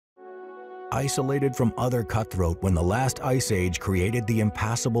Isolated from other cutthroat when the last ice age created the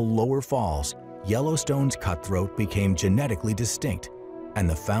impassable lower falls, Yellowstone's cutthroat became genetically distinct and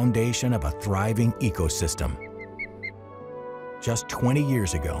the foundation of a thriving ecosystem. Just 20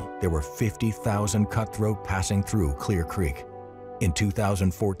 years ago, there were 50,000 cutthroat passing through Clear Creek. In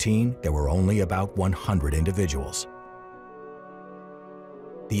 2014, there were only about 100 individuals.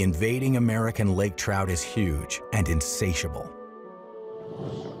 The invading American lake trout is huge and insatiable.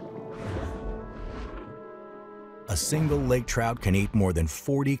 A single lake trout can eat more than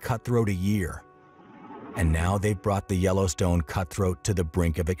 40 cutthroat a year. And now they've brought the Yellowstone cutthroat to the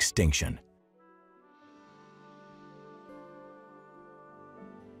brink of extinction.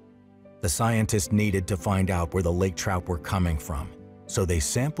 The scientists needed to find out where the lake trout were coming from, so they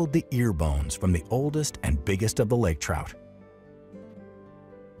sampled the ear bones from the oldest and biggest of the lake trout.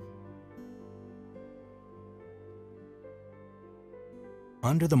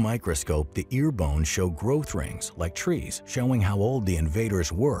 Under the microscope, the ear bones show growth rings, like trees, showing how old the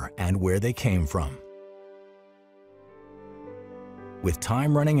invaders were and where they came from. With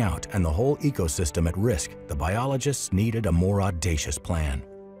time running out and the whole ecosystem at risk, the biologists needed a more audacious plan.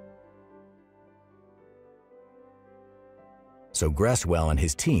 So Gresswell and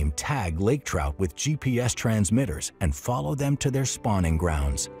his team tag lake trout with GPS transmitters and follow them to their spawning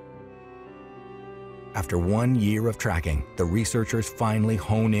grounds. After 1 year of tracking, the researchers finally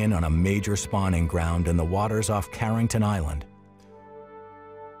hone in on a major spawning ground in the waters off Carrington Island.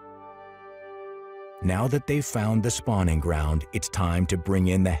 Now that they've found the spawning ground, it's time to bring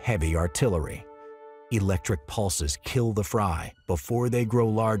in the heavy artillery. Electric pulses kill the fry before they grow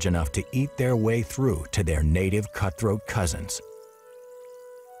large enough to eat their way through to their native cutthroat cousins.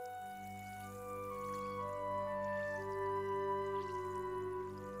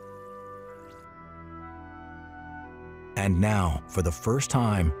 And now, for the first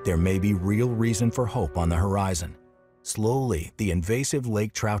time, there may be real reason for hope on the horizon. Slowly, the invasive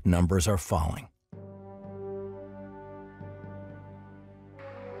lake trout numbers are falling.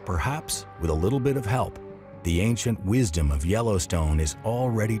 Perhaps, with a little bit of help, the ancient wisdom of Yellowstone is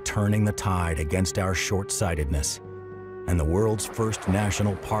already turning the tide against our short-sightedness, and the world's first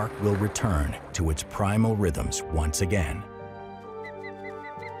national park will return to its primal rhythms once again.